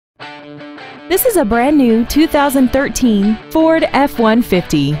This is a brand new 2013 Ford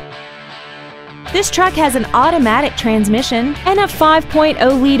F-150. This truck has an automatic transmission and a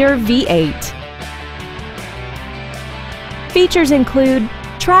 5.0-liter V8. Features include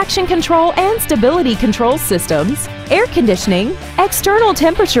traction control and stability control systems, air conditioning, external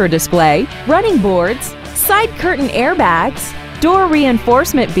temperature display, running boards, side curtain airbags, door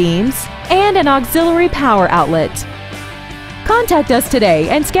reinforcement beams, and an auxiliary power outlet. Contact us today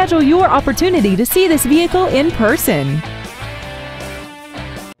and schedule your opportunity to see this vehicle in person.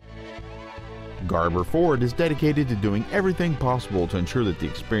 Garber Ford is dedicated to doing everything possible to ensure that the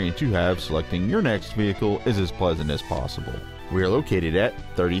experience you have selecting your next vehicle is as pleasant as possible. We are located at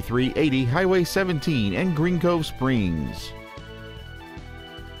 3380 Highway 17 in Green Cove Springs.